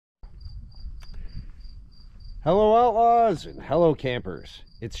Hello outlaws and hello campers,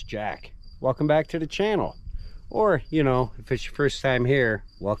 it's Jack. Welcome back to the channel. Or, you know, if it's your first time here,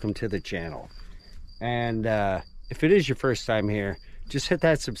 welcome to the channel. And if it is your first time here, just hit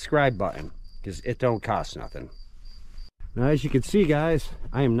that subscribe button because it don't cost nothing. Now as you can see guys,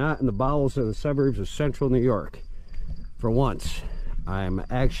 I am not in the bowels of the suburbs of central New York. For once, I'm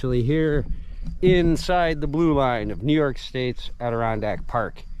actually here inside the blue line of New York State's Adirondack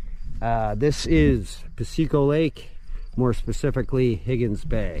Park. This is Piseco Lake, more specifically Higgins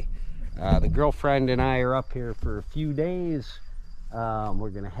Bay. The girlfriend and I are up here for a few days. We're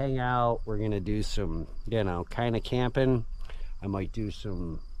gonna hang out, we're gonna do some, you know, kind of camping. I might do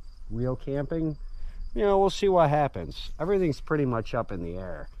some real camping. You know, we'll see what happens. Everything's pretty much up in the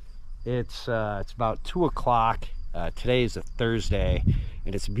air. It's about 2 o'clock. Today's a Thursday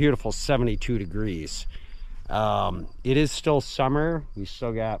and it's a beautiful 72 degrees. It is still summer. We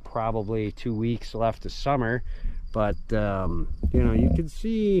still got probably 2 weeks left of summer, but you know, you can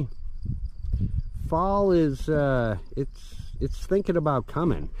see fall is it's thinking about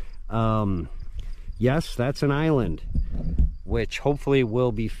coming. Yes, that's an island which hopefully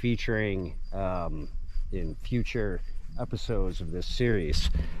will be featuring in future episodes of this series.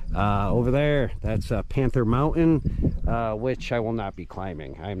 Over there, that's Panther Mountain, which I will not be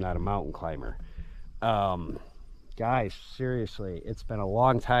climbing. I am not a mountain climber. Guys, seriously, it's been a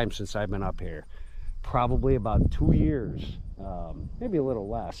long time since I've been up here. Probably about 2 years, maybe a little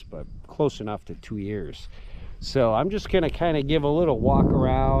less, but close enough to 2 years. So I'm just gonna kind of give a little walk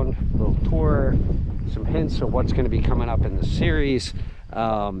around, a little tour, some hints of what's going to be coming up in the series.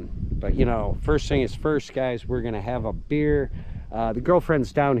 But you know, first thing is first guys, we're gonna have a beer. The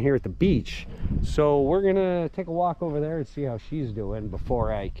girlfriend's down here at the beach, so we're gonna take a walk over there and see how she's doing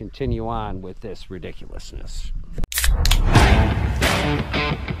before I continue on with this ridiculousness.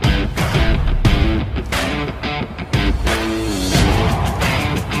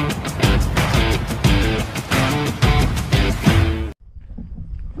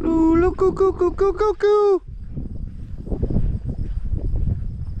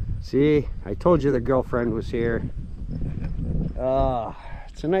 See, I told you the girlfriend was here.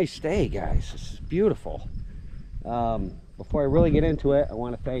 It's a nice day, guys. This is beautiful. Before I really get into it, I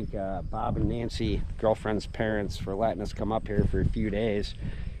want to thank Bob and Nancy, the girlfriend's parents, for letting us come up here for a few days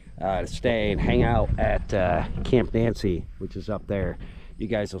to stay and hang out at Camp Nancy, which is up there. You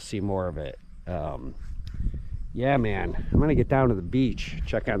guys will see more of it. Yeah, man, I'm gonna get down to the beach,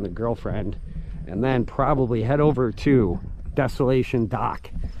 check on the girlfriend, and then probably head over to Desolation Dock.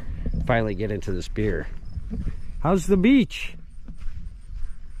 Finally get into this beer. How's the beach?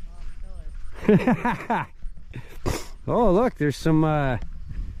 Oh look, there's some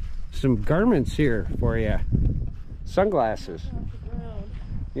garments here for you. Sunglasses.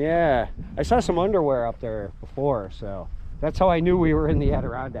 Yeah, I saw some underwear up there before, so that's how I knew we were in the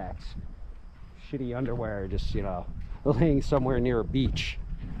Adirondacks. Shitty underwear, just, you know, laying somewhere near a beach.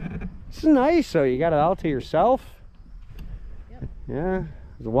 This is nice, so you got it all to yourself. Yep. Yeah.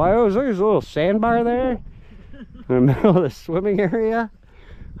 There's a little sandbar there in the middle of the swimming area.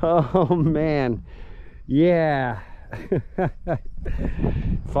 Oh man, yeah.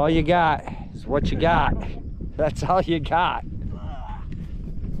 If all you got is what you got, that's all you got.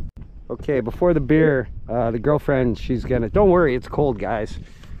 Okay, before the beer, the girlfriend, she's gonna, don't worry, it's cold guys.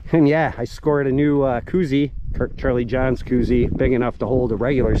 And yeah, I scored a new koozie, Charlie John's koozie, big enough to hold a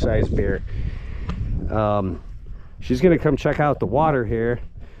regular sized beer. She's gonna come check out the water here.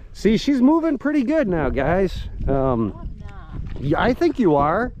 See, she's moving pretty good now, guys. I think you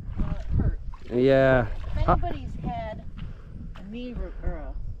are. Well, it hurts. Yeah. If anybody's had a knee or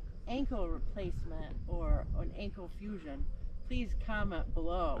an ankle replacement or an ankle fusion, please comment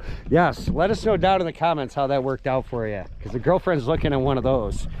below. Yes, let us know down in the comments how that worked out for you, because the girlfriend's looking at one of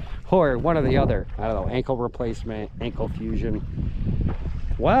those, or one or the other. I don't know, ankle replacement, ankle fusion.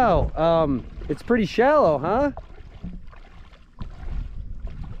 Wow, it's pretty shallow, huh?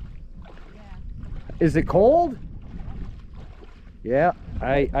 Is it cold? Yeah,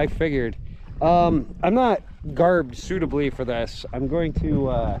 I figured. I'm not garbed suitably for this. I'm going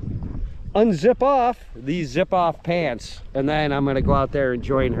to unzip off these zip-off pants, and then I'm gonna go out there and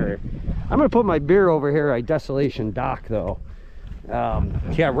join her. I'm gonna put my beer over here at Desolation Dock, though.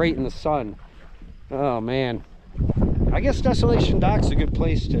 Yeah, right in the sun. Oh man, I guess Desolation Dock's a good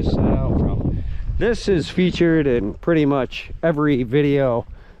place to set out from. This is featured in pretty much every video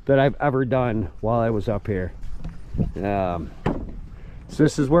that I've ever done while I was up here. So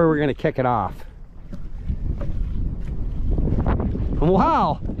this is where we're gonna kick it off.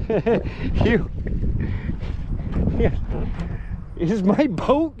 Wow. Yeah. Is my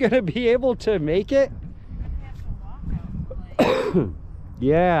boat gonna be able to make it?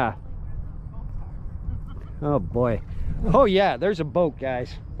 Yeah. Oh boy. Oh yeah, there's a boat,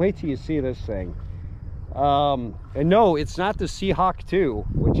 guys. Wait till you see this thing. And no, it's not the Seahawk 2,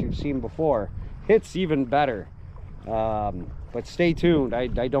 which you've seen before. It's even better. But stay tuned.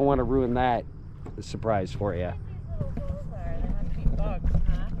 I don't want to ruin that surprise for you.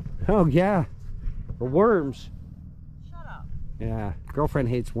 Oh yeah, the worms. Shut up. Yeah, girlfriend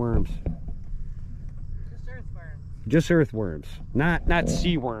hates worms. Just earthworms. Just earthworms, not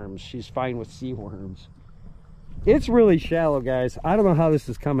sea worms. She's fine with sea worms. It's really shallow, guys. I don't know how this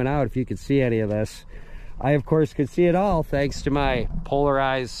is coming out, if you could see any of this. I of course could see it all thanks to my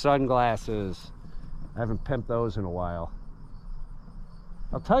polarized sunglasses. I haven't pimped those in a while.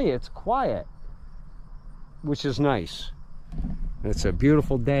 I'll tell you, it's quiet, which is nice. It's a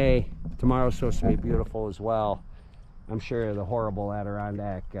beautiful day. Tomorrow's supposed to be beautiful as well. I'm sure the horrible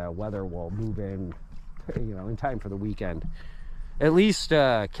Adirondack weather will move in, you know, in time for the weekend. At least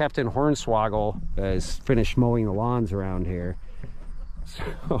Captain Hornswoggle has finished mowing the lawns around here.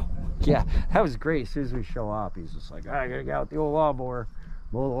 So, yeah, that was great. As soon as we show up, he's just like, I gotta get out the old lawnmower,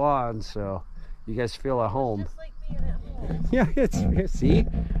 mow the lawns, so you guys feel at home. Just like being at home. Yeah, it's see?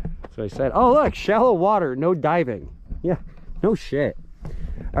 So I said, oh look, shallow water, no diving. Yeah, no shit.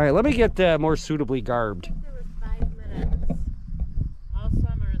 All right, let me get more suitably garbed. There was 5 minutes all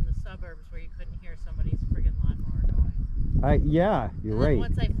summer in the suburbs where you couldn't hear somebody's friggin' lawnmower going. Yeah, you're right.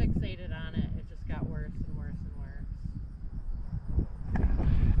 Once I fixated on it, it just got worse and worse and worse.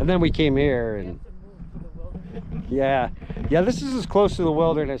 And then we came here You and have to move to the wilderness. yeah, this is as close to the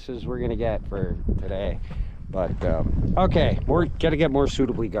wilderness as we're gonna get for today. But okay, we're gonna get more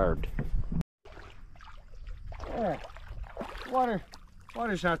suitably garbed.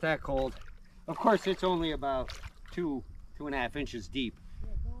 Water's not that cold. Of course, it's only about 2.5 inches deep.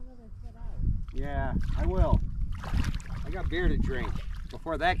 Yeah, go another foot out. Yeah, I will. I got beer to drink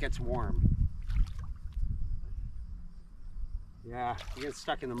before that gets warm. Yeah, I get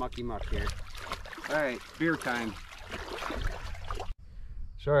stuck in the mucky muck here. All right, beer time.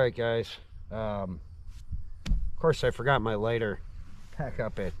 So, all right, guys. Of course, I forgot my lighter back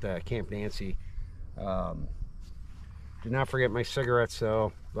up at Camp Nancy. Did not forget my cigarettes,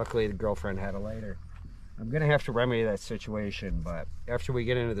 though. Luckily, the girlfriend had a lighter. I'm gonna have to remedy that situation, but after we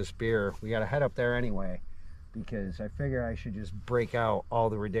get into this beer, we gotta head up there anyway, because I figure I should just break out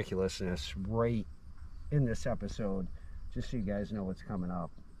all the ridiculousness right in this episode, just so you guys know what's coming up.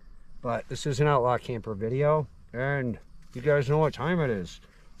 But this is an Outlaw Camper video, and you guys know what time it is.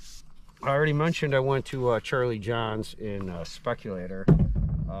 I already mentioned I went to Charlie John's in Speculator.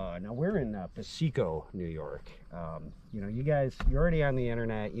 Now we're in Piseco, New York. You know, you guys, you're already on the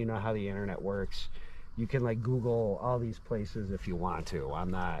internet. You know how the internet works. You can like Google all these places if you want to. I'm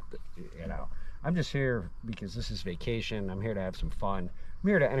not, you know, I'm just here because this is vacation. I'm here to have some fun. I'm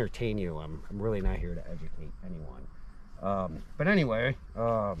here to entertain you. I'm really not here to educate anyone. But anyway,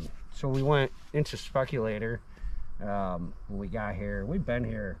 so we went into Speculator when we got here. We've been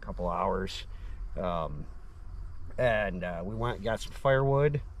here a couple hours. And we went and got some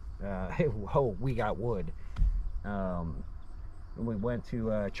firewood. Oh, we got wood. And we went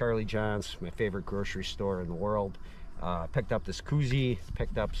to Charlie John's, my favorite grocery store in the world. Picked up this koozie,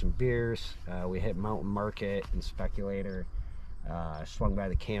 picked up some beers. We hit Mountain Market and Speculator. Swung by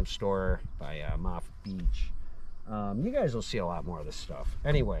the camp store by Moff Beach. You guys will see a lot more of this stuff.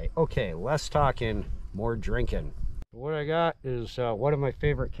 Anyway, okay, less talking, more drinking. What I got is one of my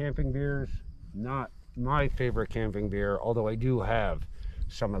favorite camping beers. Not my favorite camping beer, although I do have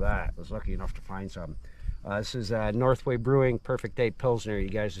some of that. I was lucky enough to find some. This is Northway Brewing Perfect Day Pilsner. You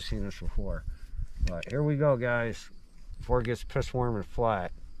guys have seen this before. But here we go, guys. Before it gets piss warm and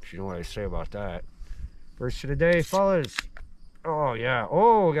flat, if you know what I say about that. First of the day, fellas. Oh, yeah.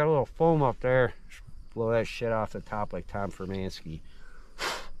 Oh, we got a little foam up there. Just blow that shit off the top like Tom Fermansky.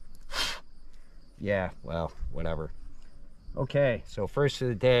 Yeah, well, whatever. Okay, so first of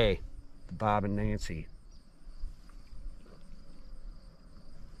the day, Bob and Nancy.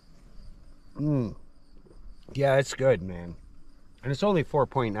 Yeah, it's good, man. And it's only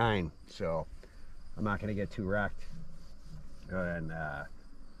 4.9, so I'm not gonna get too wrecked and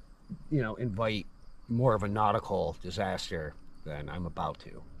you know, invite more of a nautical disaster than I'm about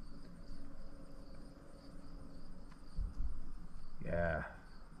to. Yeah,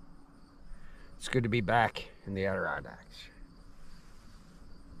 it's good to be back in the Adirondacks.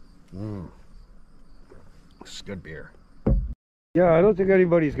 This is good beer. Yeah, I don't think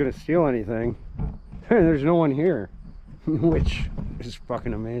anybody's gonna steal anything. There's no one here, which is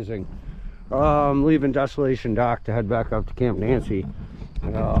fucking amazing. I'm leaving Desolation Dock to head back up to Camp Nancy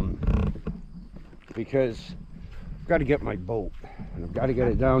because I've got to get my boat, and I've got to get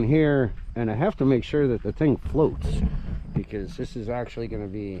it down here, and I have to make sure that the thing floats, because this is actually going to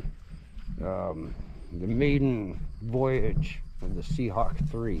be the maiden voyage of the Seahawk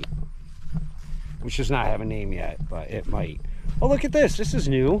 3, which does not have a name yet, but it might. Oh, look at this. This is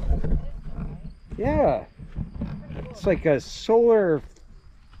new. Yeah. It's like a solar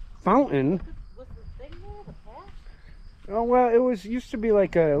fountain. Was the thing there, the path? Oh, well, it was used to be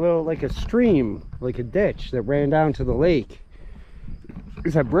like a little, like a stream, like a ditch that ran down to the lake.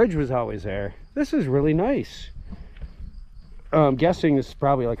 Because that bridge was always there. This is really nice. I'm guessing this is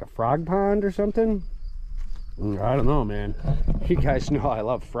probably like a frog pond or something. I don't know, man. You guys know I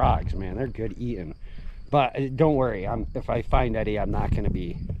love frogs, man. They're good eating. But don't worry, if I find any, I'm not going to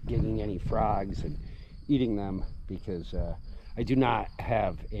be getting any frogs and eating them, because I do not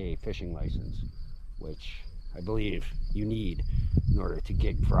have a fishing license, which I believe you need in order to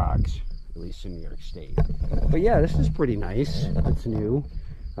gig frogs, at least in New York State. But yeah, this is pretty nice. It's new.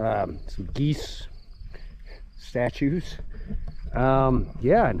 Some geese statues.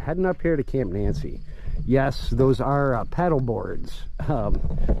 Yeah, and heading up here to Camp Nancy. Yes, those are paddle boards.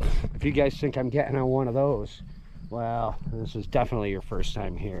 If you guys think I'm getting on one of those, well, this is definitely your first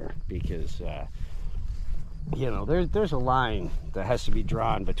time here, because you know, there's a line that has to be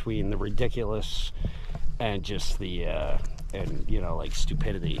drawn between the ridiculous and just the and, you know, like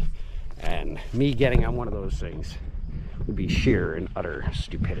stupidity, and me getting on one of those things would be sheer and utter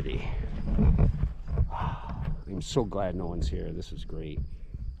stupidity. I'm so glad no one's here. This is great.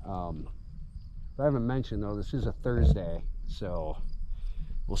 I haven't mentioned, though, this is a Thursday, so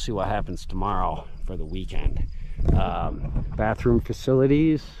we'll see what happens tomorrow for the weekend. Bathroom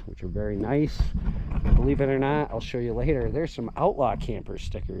facilities, which are very nice. Believe it or not, I'll show you later, there's some Outlaw Camper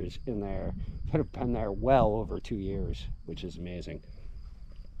stickers in there that have been there well over 2 years, which is amazing.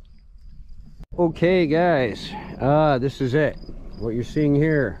 Okay, guys, this is it. What you're seeing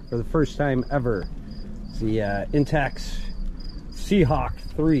here for the first time ever is the Intex Seahawk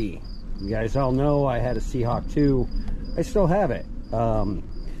 3. You guys all know I had a Seahawk 2. I still have it.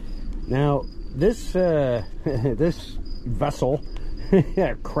 Now, this this vessel,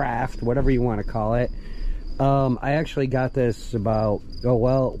 craft, whatever you want to call it, I actually got this about,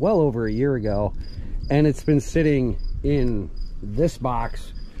 well over a year ago, and it's been sitting in this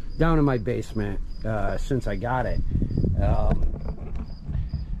box down in my basement since I got it.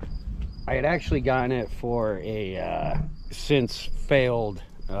 I had actually gotten it for a since failed,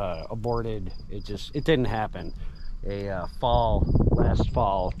 aborted, it didn't happen, a last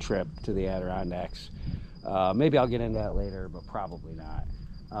fall trip to the Adirondacks. Maybe I'll get into that later, but probably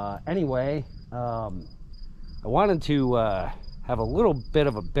not. Anyway, I wanted to have a little bit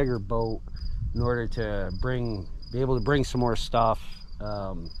of a bigger boat in order to be able to bring some more stuff,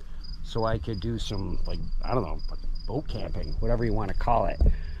 so I could do some, like, I don't know, boat camping, whatever you want to call it.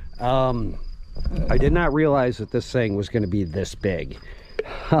 I did not realize that this thing was going to be this big.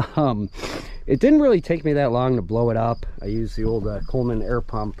 It didn't really take me that long to blow it up. I used the old Coleman air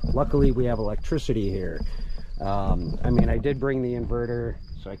pump. Luckily, we have electricity here. I mean, I did bring the inverter,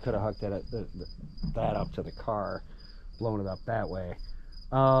 so I could have hooked that up to the car, blown it up that way.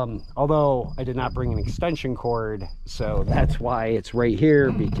 Although I did not bring an extension cord, so that's why it's right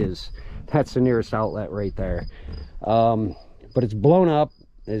here, because that's the nearest outlet right there. But it's blown up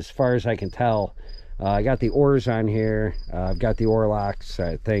as far as I can tell. I got the oars on here. I've got the oar locks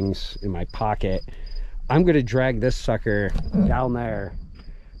things in my pocket. I'm going to drag this sucker down there,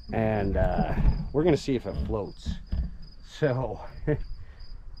 and we're going to see if it floats. So,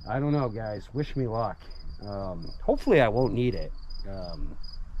 I don't know, guys. Wish me luck. Hopefully I won't need it.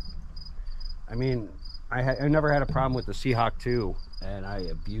 I mean, I never had a problem with the Seahawk 2, and I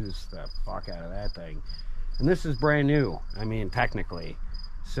abused the fuck out of that thing. And this is brand new, I mean, technically.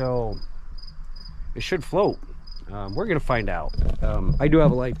 So, it should float. We're going to find out. I do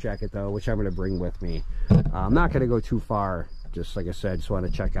have a life jacket, though, which I'm going to bring with me. I'm not going to go too far. Just like I said, just want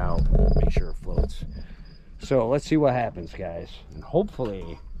to check out, make sure it floats. So, let's see what happens, guys. And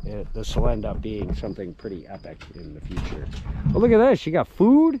hopefully, this will end up being something pretty epic in the future. Oh, look at this. You got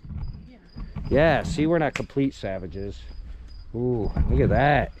food? Yeah, see, we're not complete savages. Ooh, look at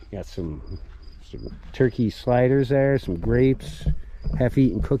that. You got some turkey sliders there, some grapes,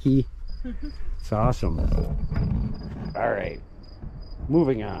 half-eaten cookie. It's awesome. All right,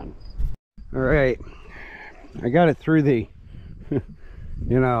 moving on. All right, I got it through the, you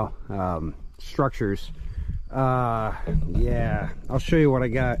know, structures. Yeah, I'll show you what I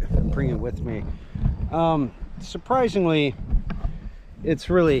got. Bring it with me. Surprisingly, it's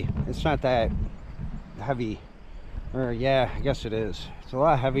not that heavy. Or yeah, I guess it is. It's a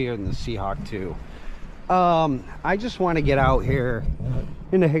lot heavier than the Seahawk 2. I just want to get out here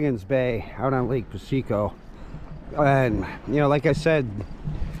into Higgins Bay, out on Lake Piseco, and you know, like I said,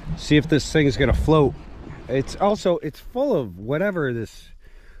 see if this thing's gonna float. It's full of whatever this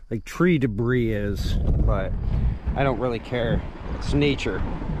like tree debris is, but I don't really care. It's nature.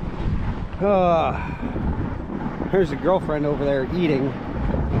 There's a girlfriend over there eating.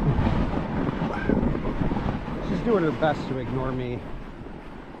 She's doing her best to ignore me.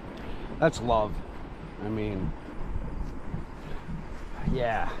 That's love. I mean,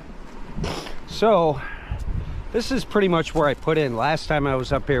 yeah. So this is pretty much where I put in last time I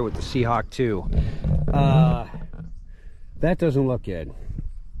was up here with the Seahawk 2. That doesn't look good.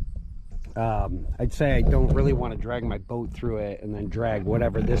 I'd say I don't really want to drag my boat through it and then drag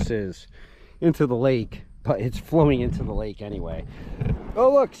whatever this is into the lake, but it's flowing into the lake anyway.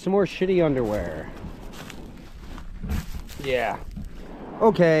 Oh look, some more shitty underwear. Yeah.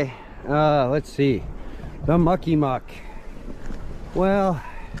 Okay, let's see. The mucky muck. Well,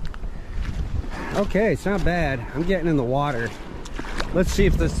 okay, it's not bad. I'm getting in the water. Let's see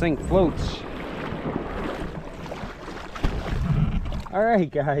if this thing floats. All right,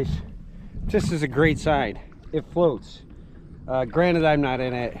 guys. This is a great sign. It floats. Granted, I'm not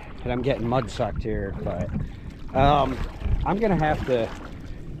in it, and I'm getting mud sucked here, but I'm gonna have to,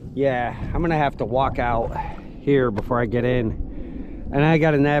 yeah, I'm gonna have to walk out here before I get in, and I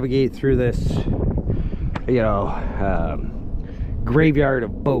got to navigate through this, you know, graveyard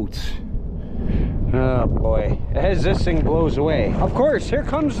of boats. Oh boy, as this thing blows away. Of course, here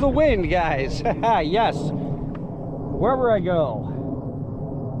comes the wind, guys. Yes, wherever I go,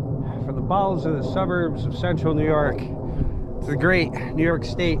 from the bowels of the suburbs of central New York to the great New York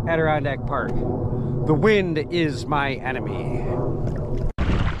State Adirondack Park, the wind is my enemy.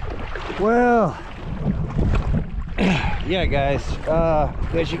 Well, yeah, guys,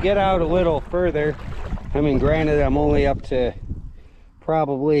 as you get out a little further, I mean, granted, I'm only up to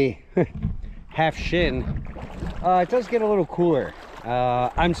probably half shin. It does get a little cooler.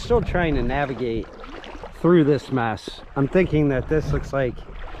 I'm still trying to navigate through this mess. I'm thinking that this looks like,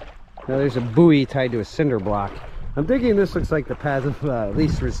 now there's a buoy tied to a cinder block. I'm thinking this looks like the path of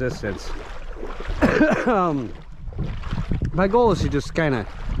least resistance. My goal is to just kind of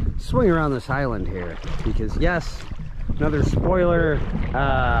swing around this island here, because yes, another spoiler,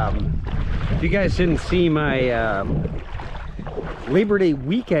 if you guys didn't see my Labor Day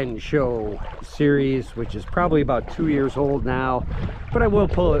weekend show series, which is probably about 2 years old now, but I will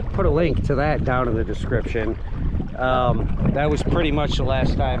put a link to that down in the description. That was pretty much the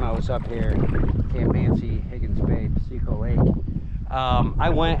last time I was up here, Camp Nancy, Higgins Bay, Piseco Lake. I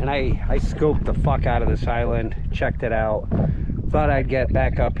went and I scoped the fuck out of this island, checked it out, thought I'd get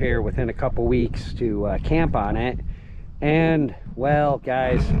back up here within a couple weeks to camp on it, and well,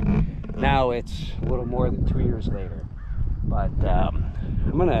 guys, now it's a little more than 2 years later. But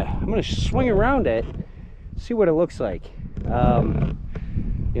I'm gonna swing around it, see what it looks like.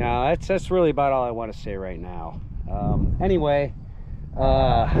 You know, that's really about all I want to say right now. Anyway,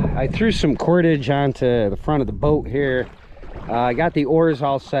 I threw some cordage onto the front of the boat here. I got the oars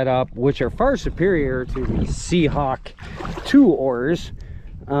all set up, which are far superior to the Seahawk 2 oars.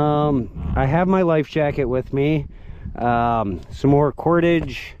 I have my life jacket with me, some more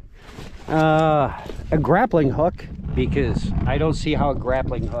cordage, a grappling hook, because I don't see how a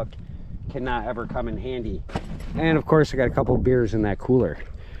grappling hook cannot ever come in handy, and of course I got a couple beers in that cooler.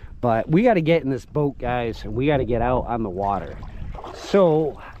 But we got to get in this boat, guys, and we got to get out on the water.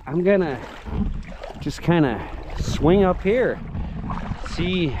 So I'm gonna just kind of swing up here,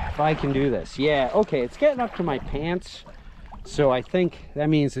 see if I can do this. Yeah, okay, it's getting up to my pants, so I think that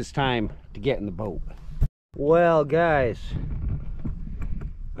means it's time to get in the boat. Well, guys,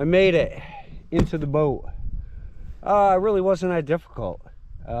 I made it into the boat. It really wasn't that difficult.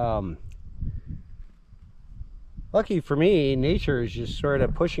 Lucky for me, nature is just sort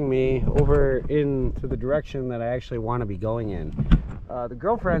of pushing me over into the direction that I actually want to be going in. The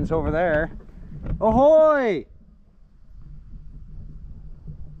girlfriend's over there. Ahoy!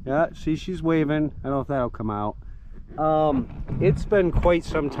 Yeah, see, she's waving. I don't know if that'll come out. It's been quite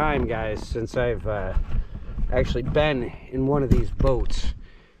some time, guys, since I've actually been in one of these boats.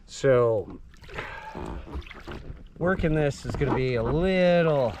 So working this is going to be a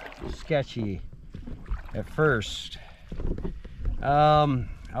little sketchy at first.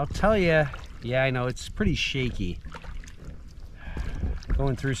 I'll tell you, yeah, I know it's pretty shaky.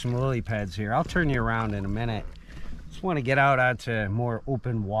 Going through some lily pads here. I'll turn you around in a minute. Just want to get out onto more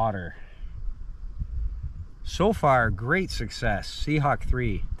open water. So far, great success. Seahawk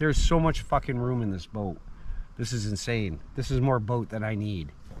 3. There's so much fucking room in this boat. This is insane. This is more boat than I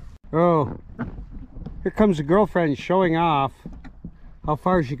need. Oh, Here comes a girlfriend showing off how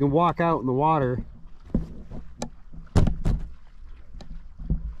far she can walk out in the water.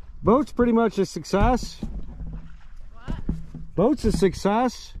 Boat's pretty much a success. What? Boat's a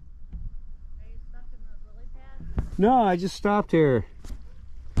success. Are you stuck in the lily pad? No, I just stopped here,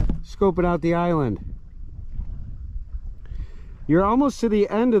 scoping out the island. You're almost to the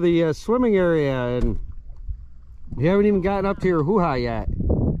end of the swimming area, and you haven't even gotten up to your hoo-ha yet. It's really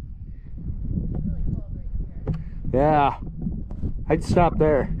cold right here. Yeah, I'd stop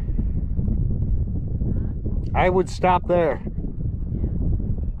there. I would stop there.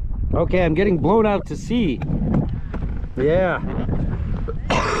 Okay, I'm getting blown out to sea. Yeah.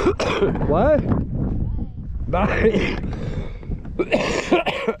 What? Bye.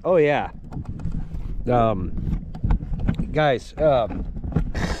 Oh yeah. Guys,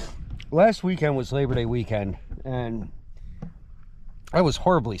 last weekend was Labor Day weekend, and I was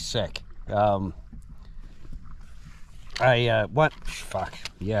horribly sick. I what? Fuck.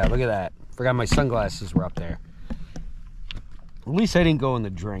 Yeah, look at that. Forgot my sunglasses were up there. At least I didn't go in the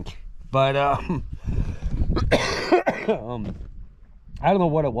drink. But I don't know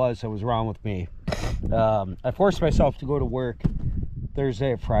what it was that was wrong with me. I forced myself to go to work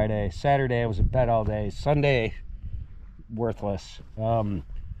Thursday and Friday. Saturday I was in bed all day. Sunday, worthless.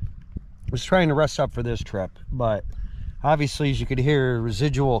 Was trying to rest up for this trip, but obviously, as you could hear,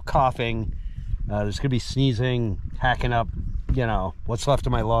 residual coughing. There's gonna be sneezing, hacking up, you know, what's left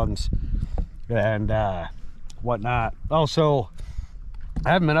of my lungs and whatnot. Also, I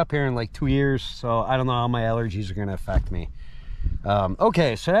haven't been up here in like 2 years, so I don't know how my allergies are gonna affect me.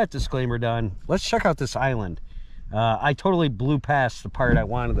 Okay, so that disclaimer done. Let's check out this island. I totally blew past the part I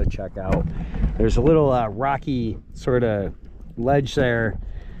wanted to check out. There's a little rocky sort of ledge there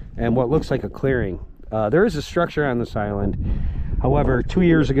and what looks like a clearing. There is a structure on this island. However, 2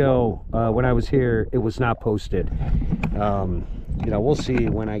 years ago when I was here, it was not posted. You know, we'll see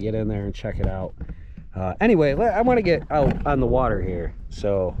when I get in there and check it out. Anyway, I want to get out on the water here,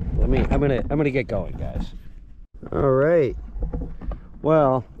 so I'm gonna get going, guys. All right.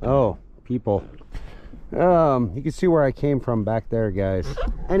 Well, oh, people. You can see where I came from back there, guys.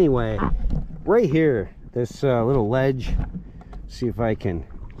 Anyway, right here, this little ledge. See if I can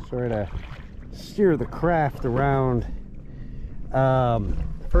sort of steer the craft around.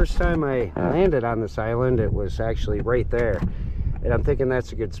 First time I landed on this island, it was actually right there, and I'm thinking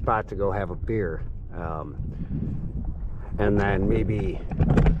that's a good spot to go have a beer, and then maybe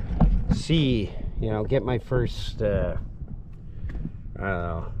see, you know, get my first I don't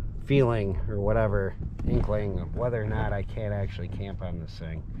know, feeling or whatever, inkling of whether or not I can actually camp on this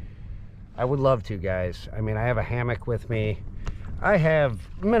thing. I would love to, guys. I mean, I have a hammock with me. I have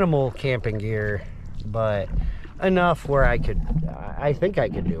minimal camping gear, but enough where I think I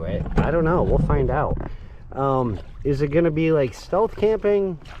could do it. I don't know, we'll find out. Is it gonna be like stealth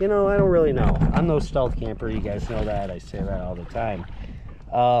camping? You know, I don't really know. I'm no stealth camper, you guys know that. I say that all the time.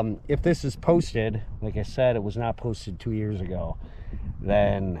 If this is posted, like I said, it was not posted 2 years ago,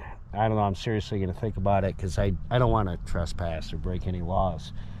 then I don't know, I'm seriously gonna think about it, because I don't want to trespass or break any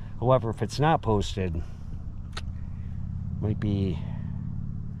laws. However, if it's not posted, might be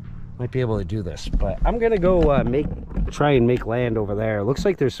able to do this. But I'm gonna go try and make land over there. It looks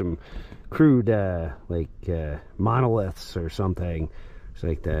like there's some crude monoliths or something. It's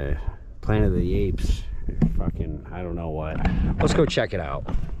like the Planet of the Apes, fucking I don't know what. Let's go check it out.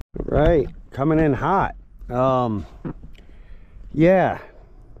 All right, coming in hot. Yeah,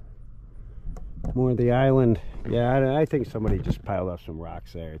 more of the island. Yeah, I think somebody just piled up some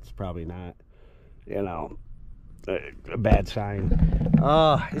rocks there. It's probably not, you know, a bad sign.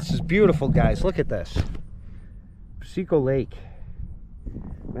 It's just beautiful, guys. Look at this. Piseco Lake.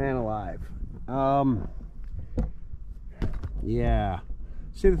 Man alive. Yeah.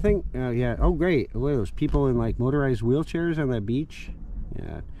 See the thing? Yeah. Oh, great. Look at those people in like motorized wheelchairs on that beach.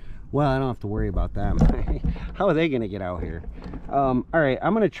 Yeah. Well, I don't have to worry about them. How are they gonna get out here? All right,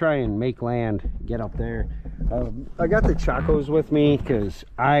 I'm gonna try and make land, get up there. I got the chacos with me because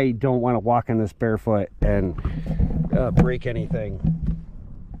I don't want to walk on this barefoot and break anything.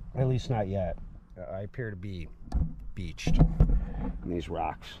 At least not yet. I appear to be beached on these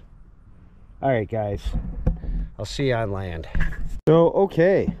rocks. All right, guys. I'll see you on land. So,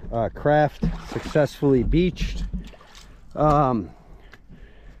 okay, craft successfully beached.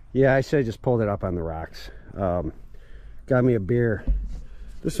 Yeah, I said just pulled it up on the rocks. Got me a beer.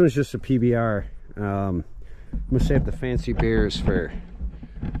 This one's just a PBR. I'm gonna save the fancy beers for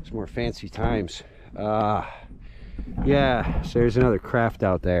some more fancy times. Yeah, so there's another craft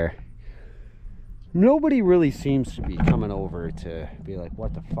out there. Nobody really seems to be coming over to be like,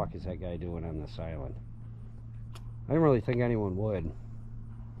 what the fuck is that guy doing on this island? I didn't really think anyone would.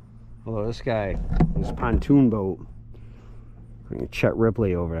 Although this guy, this pontoon boat, Chet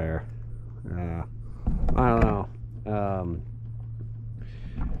Ripley over there. I don't know.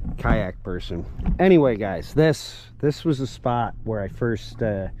 Kayak person. Anyway, guys, this was the spot where I first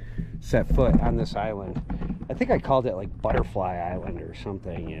set foot on this island. I think I called it like Butterfly Island or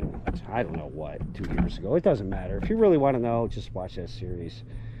something, and I don't know what, 2 years ago. It doesn't matter. If you really want to know, just watch that series.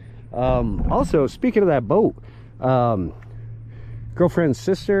 Also, speaking of that boat, girlfriend's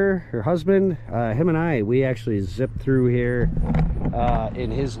sister, her husband, him and I, we actually zipped through here in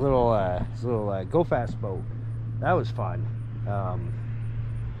his little go fast boat. That was fun.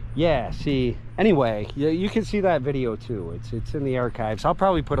 Yeah, see, anyway, you can see that video too. It's in the archives. I'll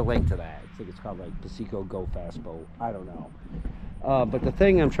probably put a link to that. I think it's called like Piseco Go Fast Boat. I don't know. But the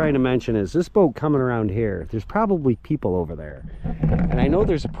thing I'm trying to mention is this boat coming around here, there's probably people over there. And I know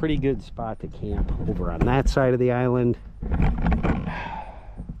there's a pretty good spot to camp over on that side of the island.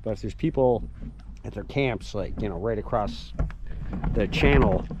 But if there's people at their camps, like, you know, right across the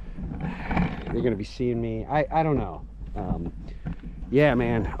channel, they're going to be seeing me. I don't know. Yeah,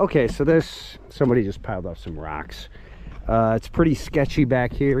 man. Okay, so somebody just piled up some rocks. It's pretty sketchy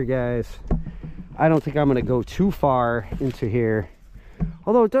back here, guys. I don't think I'm going to go too far into here.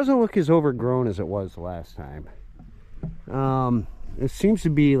 Although it doesn't look as overgrown as it was the last time. It seems to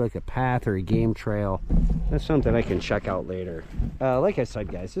be like a path or a game trail. That's something I can check out later. Like I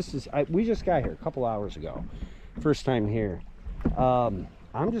said, guys, we just got here a couple hours ago. First time here.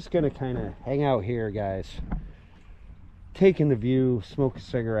 I'm just going to kind of hang out here, guys. Taking the view, smoke a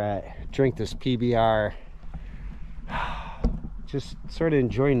cigarette, drink this PBR. Just sort of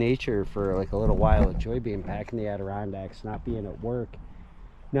enjoy nature for like a little while. Enjoy being back in the Adirondacks, not being at work,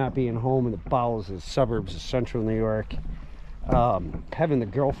 not being home in the bowels of the suburbs of central New York. Having the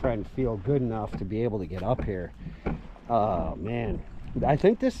girlfriend feel good enough to be able to get up here. Man, I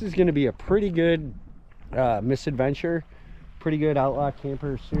think this is going to be a pretty good misadventure, pretty good Outlaw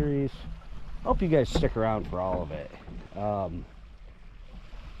Camper series. Hope you guys stick around for all of it.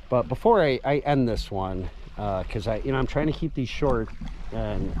 But before I end this one, because I'm trying to keep these short,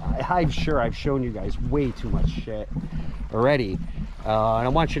 and I'm sure I've shown you guys way too much shit already, and I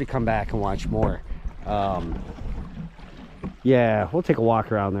want you to come back and watch more. Yeah, we'll take a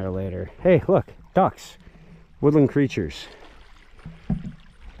walk around there later. Hey, look, ducks, woodland creatures.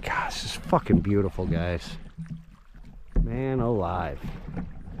 Gosh, this is fucking beautiful, guys. Man alive.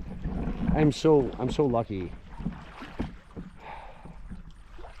 I'm so lucky.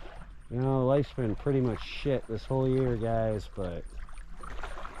 You know, life's been pretty much shit this whole year, guys, but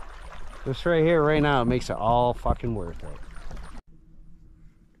this right here, right now, makes it all fucking worth it.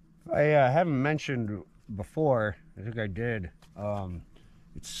 I haven't mentioned before, I think I did,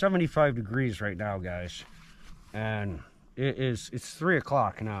 it's 75 degrees right now, guys, and it's 3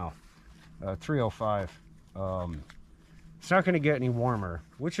 o'clock now, 3:05. It's not going to get any warmer,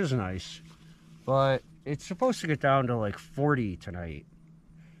 which is nice, but it's supposed to get down to like 40 tonight.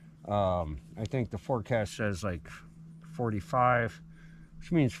 I think the forecast says like 45,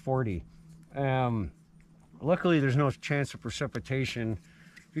 which means 40. Luckily there's no chance of precipitation,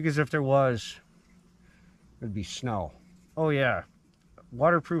 because if there was, it'd be snow. Oh yeah,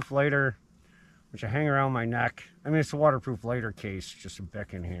 waterproof lighter, which I hang around my neck. I mean, it's a waterproof lighter case, just a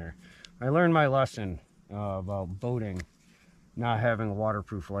bic in here. I learned my lesson about boating, not having a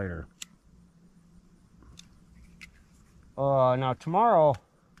waterproof lighter. Now tomorrow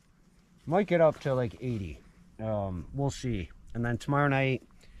might get up to like 80. We'll see. And then tomorrow night,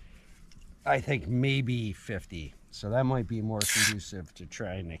 I think maybe 50. So that might be more conducive to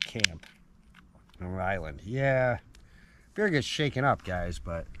trying to camp on an island. Yeah, beer gets shaken up, guys,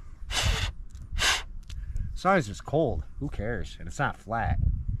 but as long as it's cold, who cares? And it's not flat.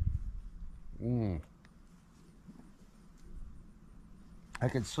 I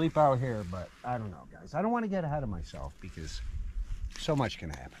could sleep out here, but I don't know, guys. I don't want to get ahead of myself because so much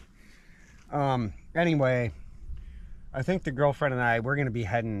can happen. Anyway, I think the girlfriend and I, we're going to be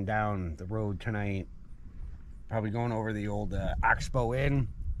heading down the road tonight. Probably going over the old Oxbow Inn.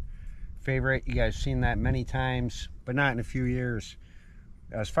 Favorite. You guys seen that many times, but not in a few years.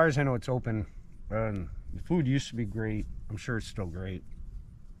 As far as I know, it's open. The food used to be great. I'm sure it's still great.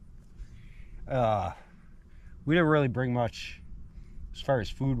 We didn't really bring much as far as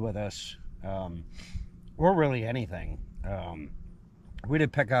food with us, or really anything. We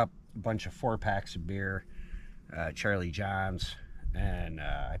did pick up a bunch of 4-packs of beer, Charlie John's, and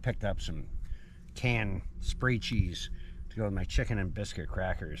I picked up some canned spray cheese to go with my chicken and biscuit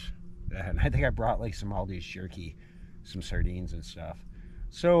crackers, and I think I brought like some Aldi's jerky, some sardines and stuff.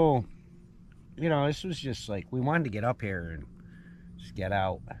 So you know, this was just like, we wanted to get up here and just get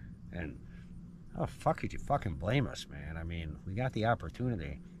out. And how the fuck could you fucking blame us, man? I mean, we got the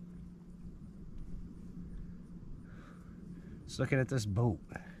opportunity. Just looking at this boat.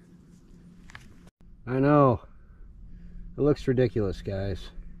 I know. It looks ridiculous, guys.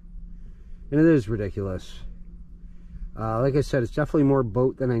 And it is ridiculous. Like I said, it's definitely more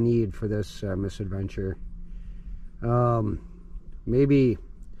boat than I need for this misadventure. Maybe,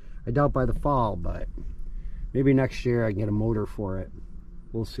 I doubt by the fall, but maybe next year I can get a motor for it.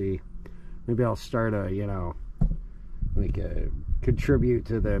 We'll see. Maybe I'll start a, you know, like contribute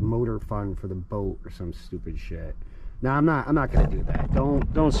to the motor fund for the boat or some stupid shit. No, I'm not gonna do that.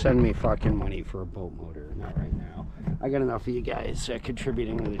 Don't send me fucking money for a boat motor. Not right now. I got enough of you guys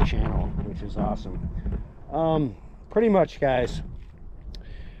contributing to the channel, which is awesome. Pretty much, guys.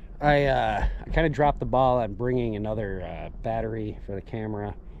 I kind of dropped the ball on bringing another battery for the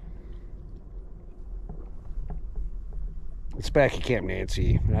camera. It's back at Camp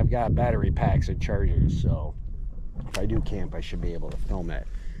Nancy, and I've got battery packs and chargers, so if I do camp, I should be able to film it.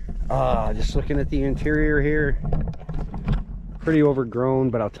 Just looking at the interior here, pretty overgrown,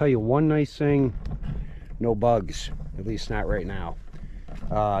 but I'll tell you one nice thing: no bugs, at least not right now.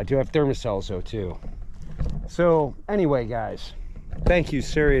 I do have thermocells though too. So anyway, guys, thank you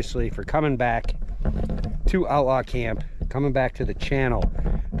seriously for coming back to Outlaw Camp, coming back to the channel.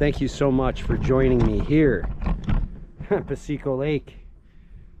 Thank you so much for joining me here at Piseco Lake,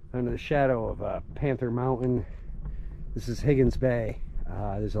 under the shadow of Panther Mountain. This is Higgins Bay.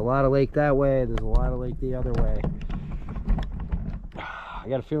 There's a lot of lake that way, there's a lot of lake the other way. I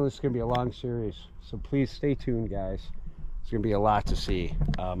got a feeling this is going to be a long series, so please stay tuned, guys. There's going to be a lot to see.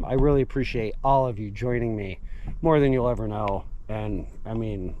 I really appreciate all of you joining me, more than you'll ever know. And I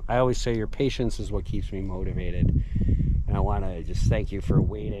mean, I always say your patience is what keeps me motivated, and I want to just thank you for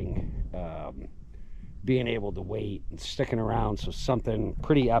waiting, being able to wait and sticking around so something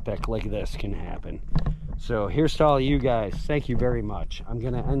pretty epic like this can happen. So here's to all you guys. Thank you very much. I'm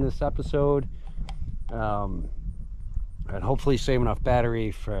going to end this episode and hopefully save enough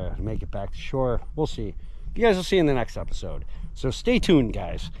battery to make it back to shore. We'll see. You guys will see in the next episode. So stay tuned,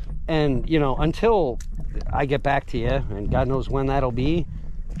 guys. And, you know, until I get back to you, and God knows when that'll be,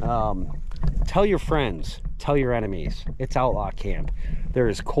 tell your friends, tell your enemies. It's Outlaw Camp. There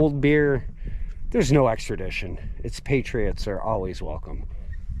is cold beer. There's no extradition. It's patriots are always welcome.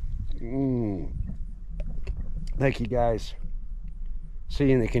 Thank you, guys. See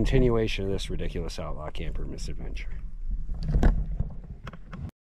you in the continuation of this ridiculous Outlaw Camper misadventure.